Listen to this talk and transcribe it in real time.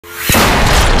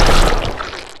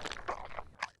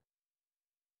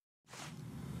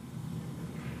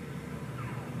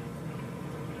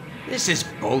This is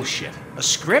bullshit. A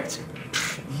script?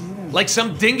 Like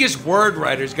some dingus word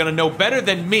writer's gonna know better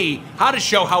than me how to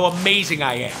show how amazing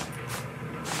I am.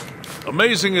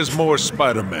 Amazing is more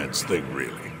Spider-Man's thing,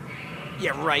 really.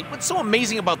 Yeah, right. What's so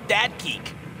amazing about that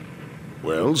geek?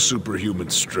 Well, superhuman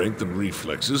strength and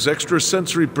reflexes,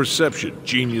 extrasensory perception,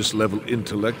 genius-level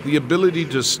intellect, the ability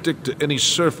to stick to any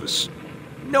surface.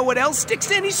 Know what else sticks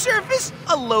to any surface?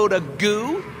 A load of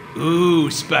goo. Ooh,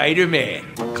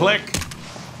 Spider-Man. Click.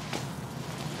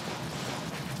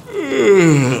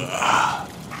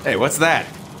 Hey, what's that?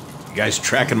 You guys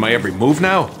tracking my every move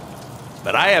now?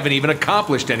 But I haven't even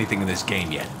accomplished anything in this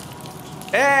game yet.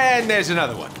 And there's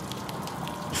another one.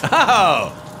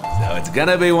 Oh, so it's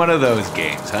gonna be one of those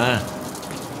games, huh?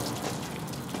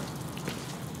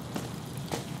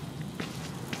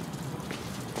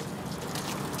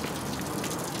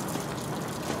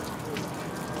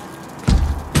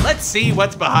 Let's see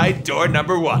what's behind door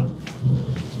number 1.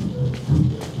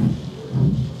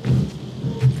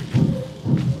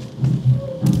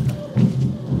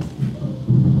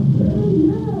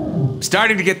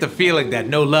 Starting to get the feeling that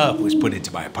no love was put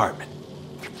into my apartment.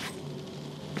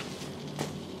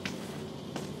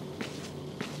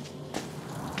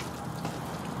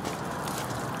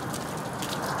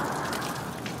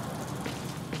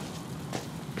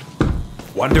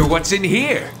 Wonder what's in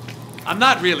here? I'm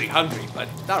not really hungry, but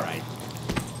all right.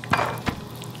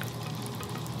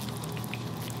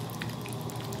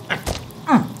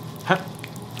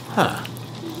 Huh.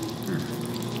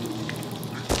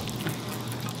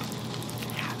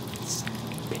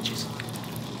 Bitches.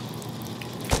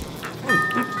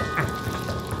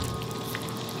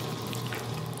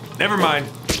 Never mind.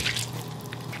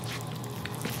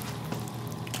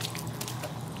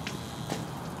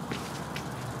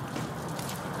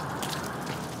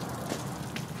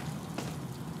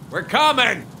 We're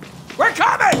coming! We're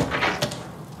coming!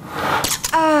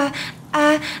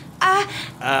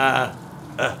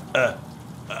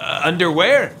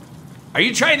 Underwear? Are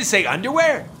you trying to say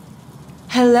underwear?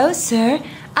 Hello, sir.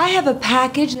 I have a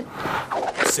package.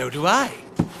 So do I.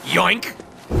 Yoink!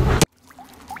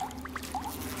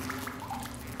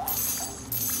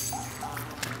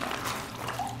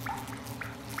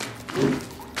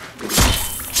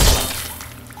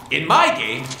 In my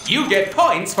game, you get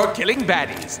points for killing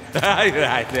baddies.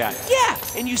 Yeah,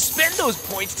 and you spend those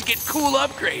points to get cool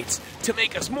upgrades to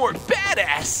make us more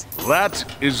badass. That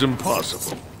is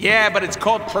impossible. Yeah, but it's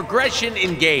called progression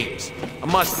in games. A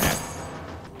must-have.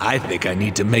 I think I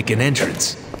need to make an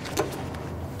entrance.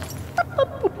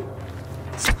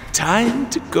 It's time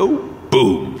to go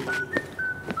boom.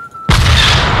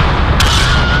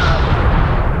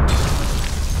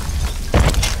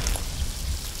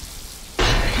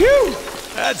 Phew!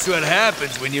 That's what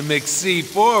happens when you mix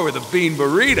C4 with a bean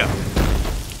burrito.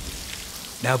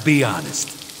 Now be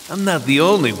honest. I'm not the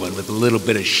only one with a little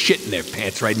bit of shit in their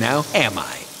pants right now, am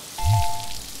I?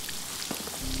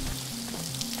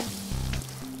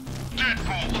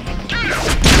 Deadpool, get him!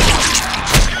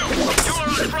 You are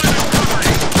on private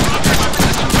property.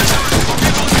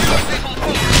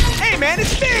 Hey man,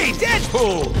 it's me,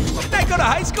 Deadpool! Didn't I go to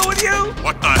high school with you?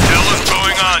 What the hell is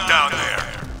going on down there?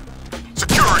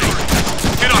 Security!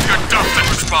 Get off your duff and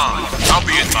respond. I'll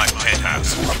be in my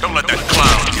penthouse. Don't let that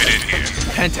clown get in here.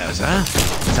 Penthouse, huh?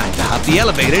 Time to hop the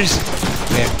elevators.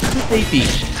 Where could they be?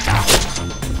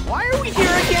 Why are we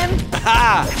here again?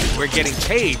 Ha! We're getting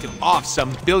paid to off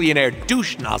some billionaire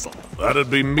douche nozzle. That'd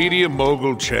be media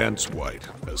mogul Chance White.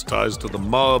 Has ties to the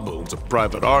mob, owns a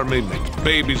private army, makes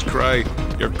babies cry.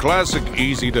 Your classic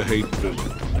easy-to-hate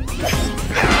villain.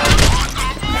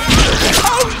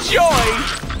 Oh,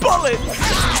 joy! Bullets!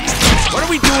 What are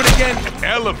we doing again?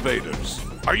 Elevators.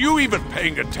 Are you even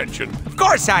paying attention? Of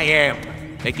course I am.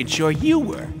 Making sure you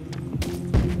were.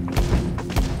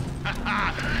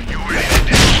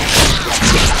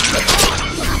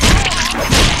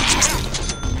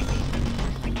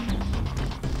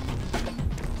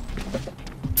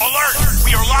 Alert!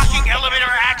 We are locking elevator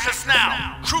access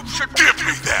now. Troops should give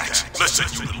me that. Listen,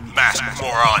 you little masked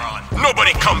moron.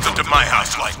 Nobody comes into my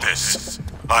house like this.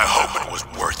 I hope it was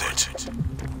worth it.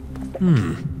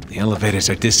 The elevators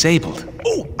are disabled.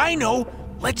 Oh, I know.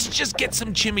 Let's just get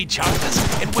some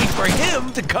chimichangas and wait for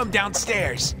him to come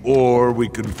downstairs. Or we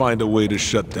can find a way to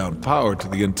shut down power to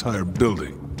the entire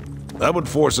building. That would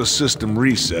force a system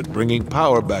reset, bringing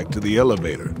power back to the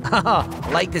elevator. Haha, I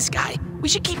like this guy. We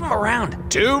should keep him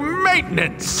around. To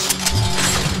maintenance!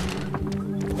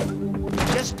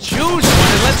 Just choose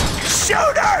one and let's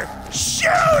shoot her!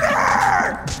 Shoot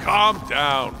her! Calm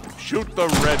down. Shoot the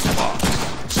red box.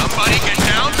 Somebody get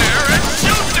down there and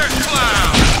shoot this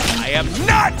clown! I am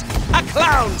not a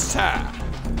clown, sir!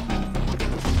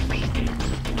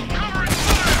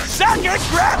 second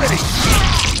gravity!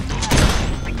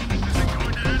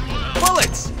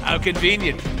 Bullets! How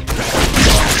convenient.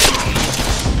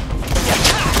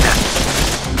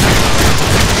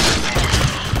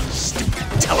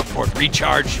 Stupid teleport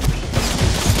recharge.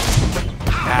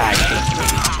 I hate you.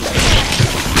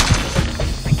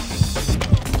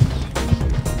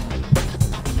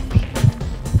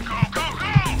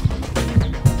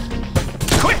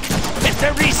 Quick! Hit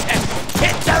the reset!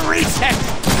 Hit the reset!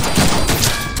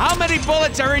 How many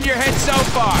bullets are in your head so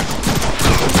far?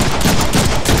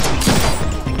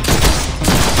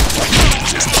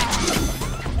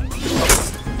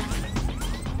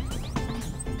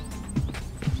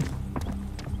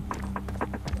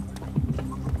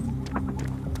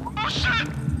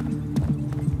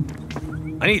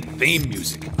 I need theme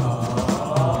music.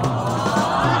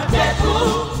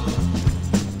 Deadpool!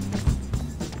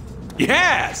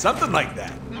 Yeah, something like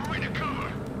that. Moving to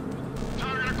cover.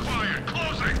 Target acquired.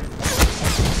 Closing.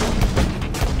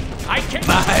 I can't.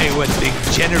 My, what big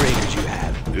generators you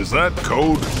have. Is that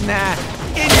code? Nah,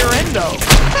 innuendo.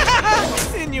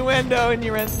 Innuendo,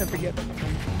 forget it.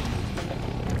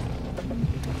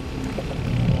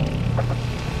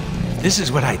 This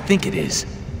is what I think it is.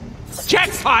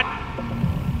 Jackpot!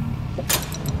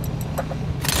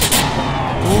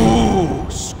 Ooh,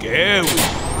 scary.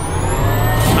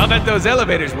 I'll bet those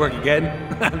elevators work again.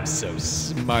 I'm so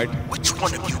smart. Which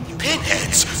one of you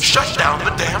pinheads shut down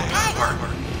the damn power?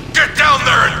 Get down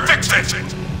there and fix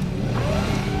it!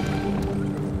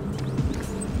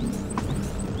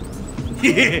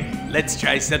 Let's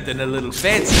try something a little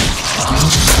fancy.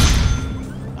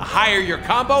 The higher your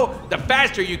combo, the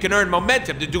faster you can earn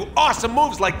momentum to do awesome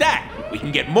moves like that. We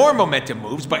can get more momentum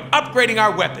moves by upgrading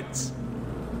our weapons.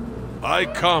 High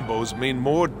combos mean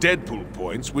more Deadpool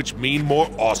points, which mean more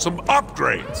awesome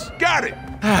upgrades. Got it!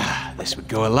 This would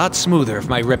go a lot smoother if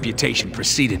my reputation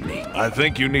preceded me. I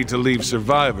think you need to leave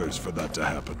survivors for that to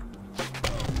happen.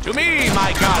 To me,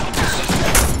 my gods!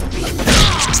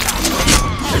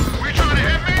 We trying to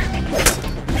hit me?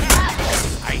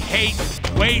 I hate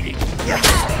waiting.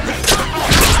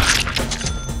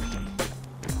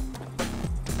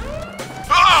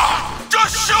 Ah!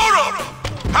 Just shoot him!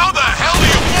 How the hell do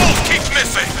you both keep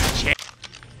missing?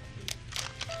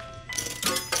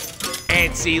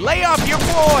 Nancy, lay off your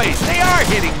boys! They are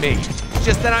hitting me! It's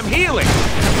just that I'm healing.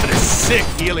 Got a sick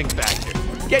healing factor.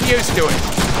 Get used to it.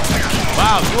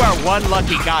 Wow, you are one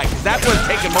lucky guy, because that was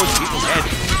taking most people's heads.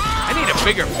 I need a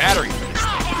bigger battery for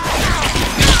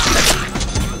this thing.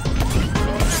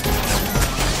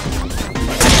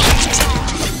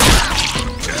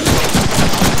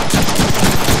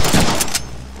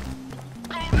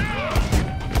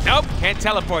 Nope, can't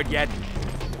teleport yet.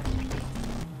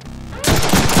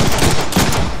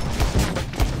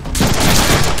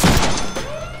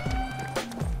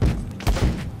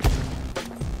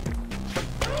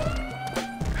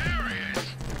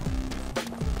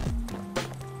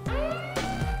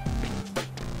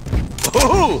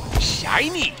 Ooh,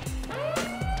 shiny!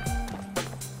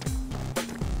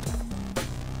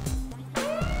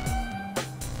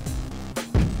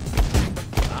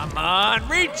 Come on,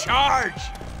 recharge!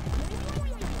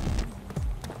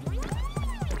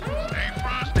 Stay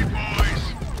frosty, boys.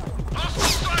 Also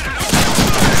sighted.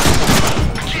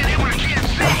 I can't hit what I can't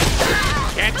see.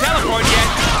 Can't teleport yet.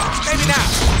 Maybe now.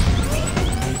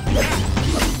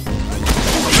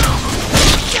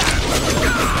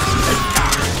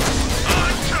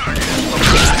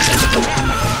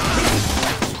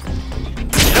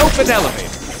 An open elevator.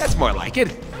 That's more like it.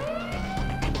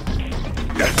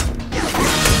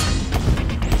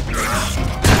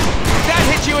 That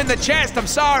hit you in the chest, I'm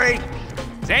sorry.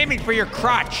 It's aiming for your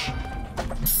crotch.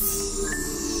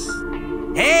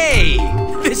 Hey,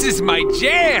 this is my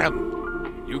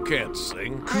jam. You can't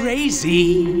sing.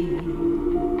 Crazy.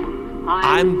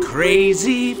 I'm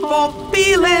crazy for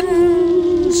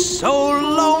feeling so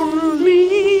lonely.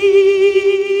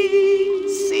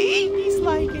 See? He's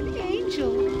like an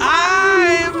angel.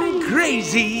 I'm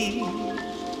crazy.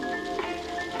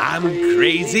 I'm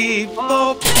crazy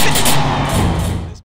for